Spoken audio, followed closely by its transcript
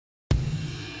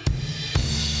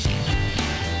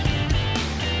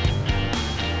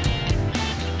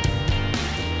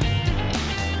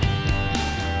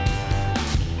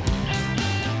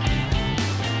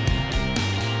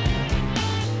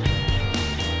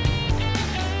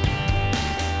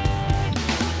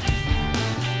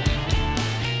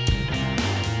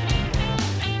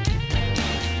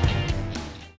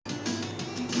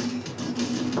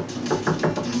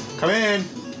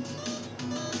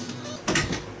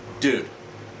Dude,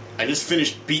 I just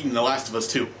finished beating The Last of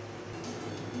Us 2.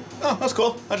 Oh, that's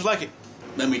cool. I just like it.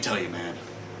 Let me tell you, man.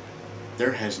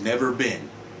 There has never been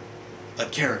a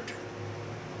character,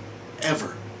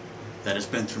 ever, that has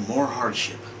been through more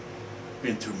hardship,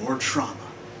 been through more trauma,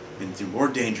 been through more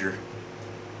danger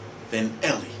than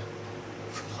Ellie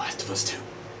from The Last of Us 2.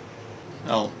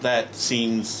 Well, that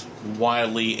seems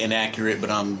wildly inaccurate,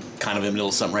 but I'm kind of in the middle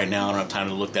of something right now. I don't have time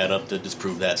to look that up to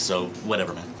disprove that, so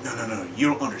whatever, man. No. You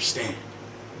don't understand.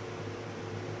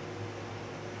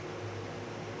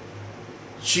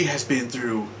 She has been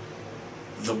through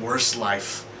the worst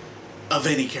life of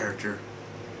any character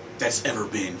that's ever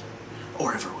been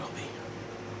or ever will be.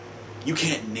 You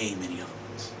can't name any other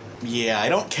ones. Yeah, I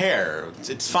don't care.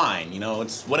 It's fine,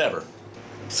 it's whatever.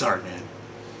 Sorry, man.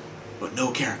 But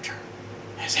no character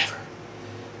has ever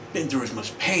been through as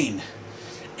much pain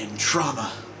and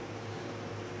trauma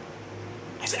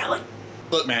as Ellie.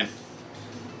 Look, man,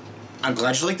 I'm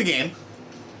glad you like the game,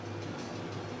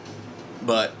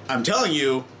 but I'm telling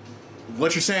you,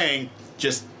 what you're saying,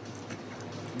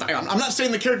 I'm not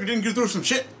saying the character didn't go through some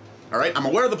shit, alright? I'm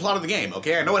aware of the plot of the game,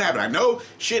 okay? I know what happened. I know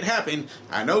shit happened.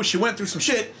 I know she went through some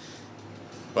shit,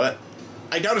 but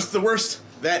I doubt it's the worst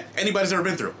that anybody's ever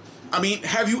been through. I mean,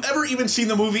 have you ever even seen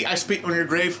the movie I Spit on Your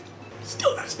Grave?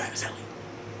 Still not as bad as Ellie.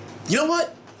 You know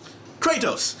what?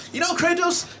 Kratos.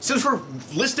 Kratos, since we're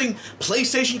listing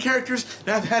PlayStation characters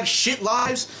that have had shit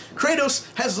lives,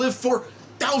 Kratos has lived for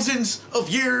thousands of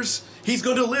years. He's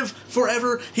going to live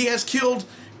forever. He has killed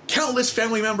countless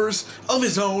family members of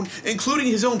his own, including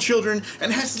his own children,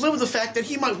 and has to live with the fact that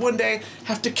he might one day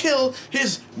have to kill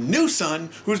his new son,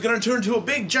 who's going to turn into a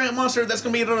big giant monster that's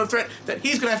going to be another threat that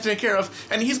he's going to have to take care of,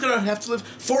 and he's going to have to live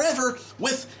forever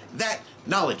with that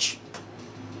knowledge.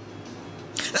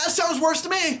 That sounds worse to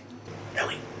me.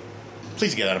 Ellie.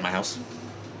 Please get out of my house.